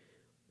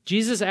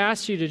 Jesus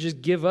asks you to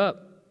just give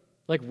up.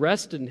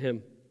 Rest in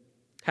Him.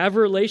 Have a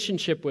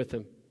relationship with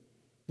Him.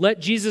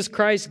 Let Jesus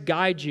Christ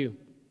guide you.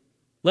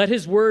 Let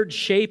His Word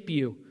shape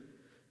you.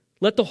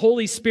 Let the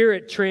Holy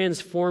Spirit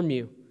transform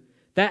you.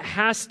 That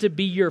has to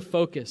be your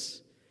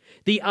focus.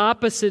 The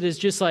opposite is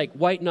just like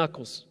white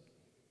knuckles.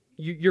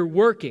 You're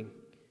working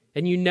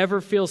and you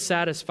never feel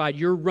satisfied.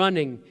 You're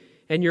running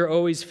and you're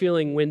always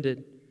feeling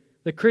winded.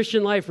 The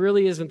Christian life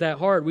really isn't that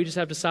hard. We just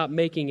have to stop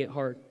making it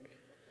hard.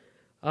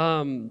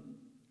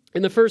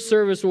 In the first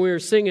service when we were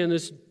singing,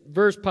 this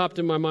verse popped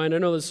in my mind. I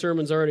know this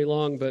sermon's already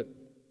long, but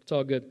it's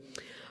all good.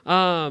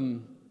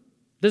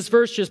 This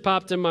verse just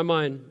popped in my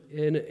mind.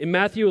 In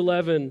Matthew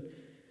 11,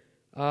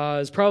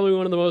 is probably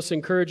one of the most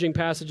encouraging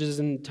passages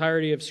in the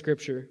entirety of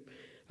Scripture.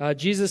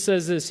 Jesus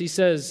says this. He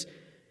says,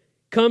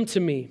 "Come to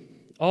me,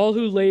 all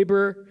who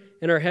labor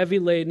and are heavy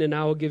laden, and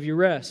I will give you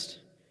rest.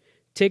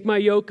 Take my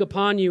yoke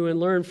upon you and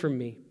learn from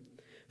me.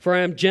 For I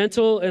am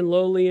gentle and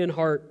lowly in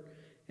heart,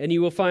 and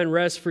you will find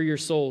rest for your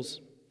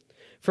souls.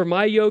 For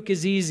my yoke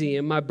is easy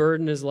and my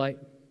burden is light."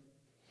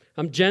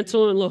 I'm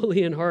gentle and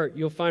lowly in heart.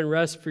 You'll find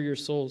rest for your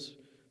souls.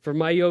 For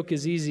my yoke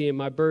is easy and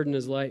my burden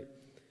is light.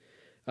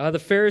 The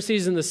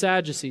Pharisees and the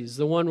Sadducees,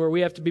 the one where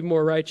we have to be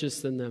more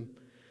righteous than them,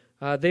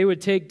 they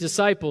would take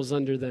disciples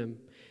under them.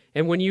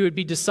 And when you would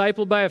be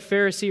discipled by a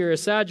Pharisee or a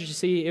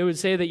Sadducee, it would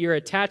say that you're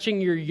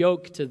attaching your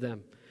yoke to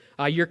them.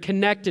 You're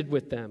connected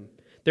with them.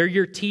 They're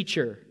your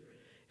teacher.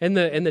 And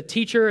the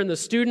teacher and the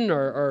student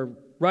are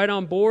right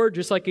on board,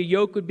 just like a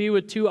yoke would be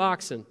with two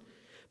oxen.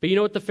 But you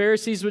know what the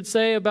Pharisees would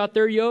say about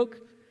their yoke?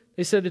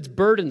 They said it's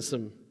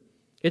burdensome.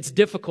 It's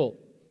difficult.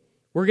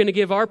 We're going to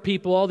give our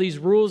people all these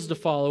rules to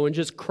follow and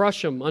just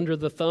crush them under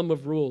the thumb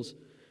of rules.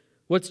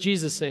 What's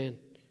Jesus saying?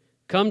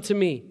 Come to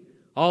me,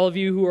 all of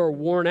you who are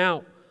worn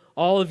out,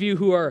 all of you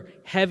who are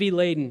heavy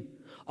laden,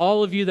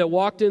 all of you that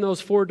walked in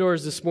those 4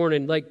 doors this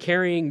morning like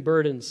carrying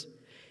burdens.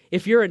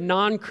 If you're a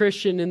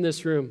non-Christian in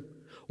this room,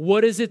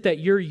 what is it that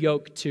you're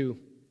yoked to?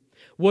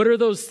 What are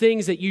those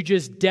things that you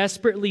just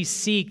desperately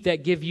seek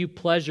that give you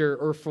pleasure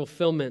or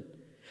fulfillment?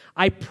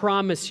 I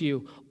promise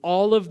you,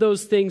 all of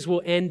those things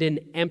will end in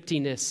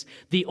emptiness.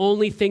 The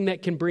only thing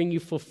that can bring you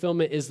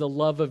fulfillment is the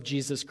love of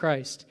Jesus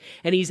Christ.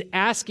 And he's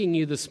asking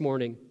you this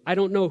morning, I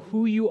don't know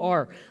who you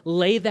are,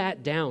 lay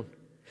that down.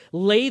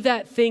 Lay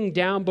that thing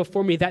down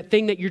before me, that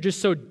thing that you're just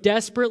so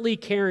desperately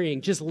carrying.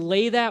 Just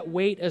lay that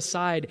weight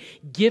aside.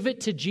 Give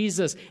it to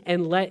Jesus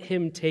and let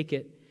him take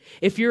it.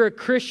 If you're a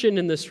Christian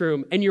in this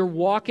room and you're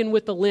walking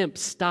with a limp,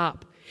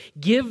 stop.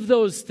 Give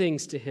those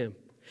things to him.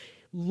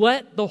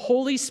 Let the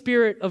Holy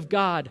Spirit of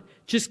God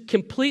just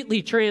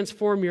completely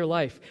transform your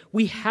life.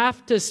 We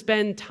have to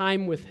spend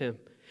time with him.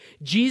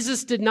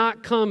 Jesus did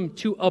not come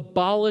to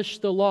abolish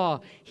the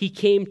law. He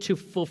came to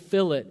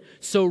fulfill it.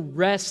 So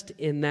rest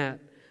in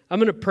that. I'm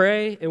going to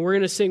pray, and we're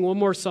going to sing one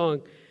more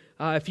song.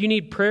 If you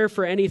need prayer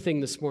for anything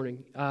this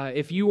morning,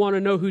 if you want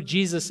to know who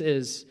Jesus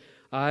is,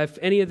 if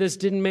any of this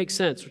didn't make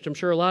sense, which I'm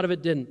sure a lot of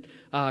it didn't,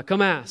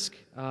 come ask.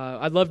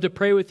 I'd love to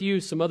pray with you.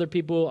 Some other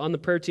people on the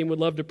prayer team would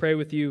love to pray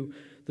with you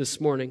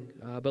this morning.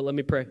 But let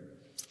me pray.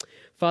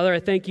 Father, I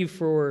thank you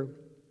for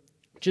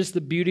just the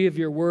beauty of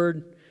your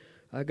word.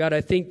 God, I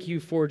thank you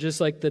for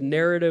just like the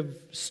narrative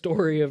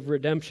story of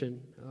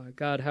redemption.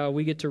 God, how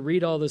we get to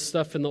read all this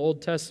stuff in the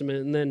Old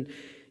Testament, and then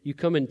you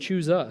come and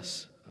choose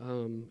us.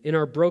 In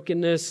our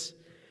brokenness,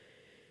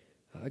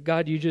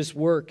 God, you just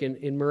work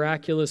in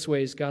miraculous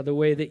ways. God, the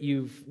way that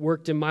you've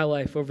worked in my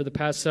life over the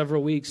past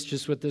several weeks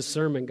just with this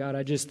sermon. God,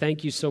 I just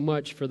thank you so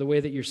much for the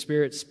way that your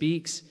Spirit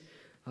speaks,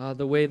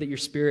 the way that your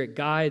Spirit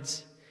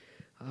guides.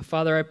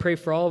 Father, I pray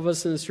for all of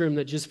us in this room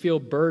that just feel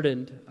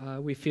burdened.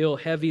 We feel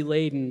heavy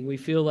laden. We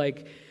feel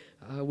like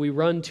we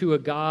run to a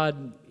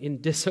God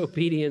in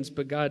disobedience.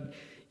 But God,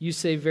 you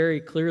say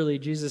very clearly,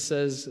 Jesus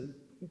says,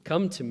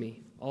 come to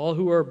me. All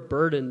who are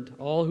burdened,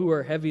 all who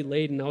are heavy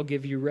laden, I'll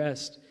give you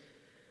rest.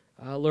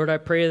 Lord, I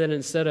pray that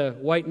instead of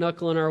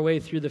white-knuckling our way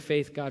through the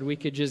faith, God, we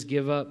could just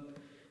give up.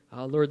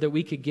 Lord, that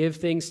we could give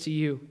things to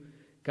you.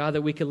 God,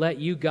 that we could let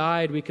you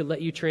guide, we could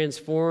let you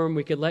transform,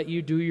 we could let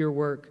you do your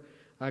work.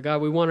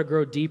 God, we want to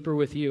grow deeper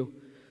with you.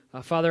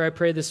 Father, I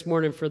pray this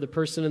morning for the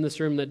person in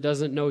this room that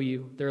doesn't know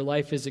you. Their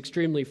life is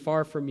extremely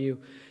far from you.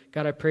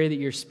 God, I pray that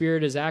your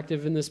Spirit is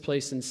active in this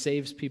place and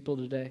saves people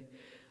today.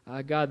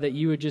 God, that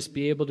you would just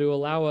be able to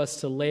allow us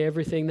to lay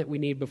everything that we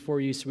need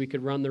before you so we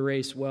could run the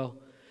race well.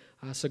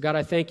 So God,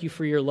 I thank you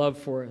for your love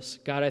for us.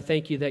 God, I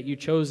thank you that you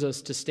chose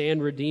us to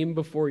stand redeemed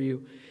before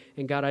you.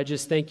 And God, I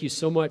just thank you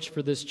so much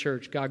for this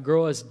church. God,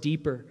 grow us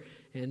deeper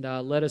and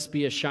let us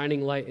be a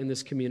shining light in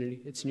this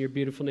community. It's in your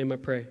beautiful name I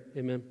pray.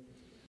 Amen.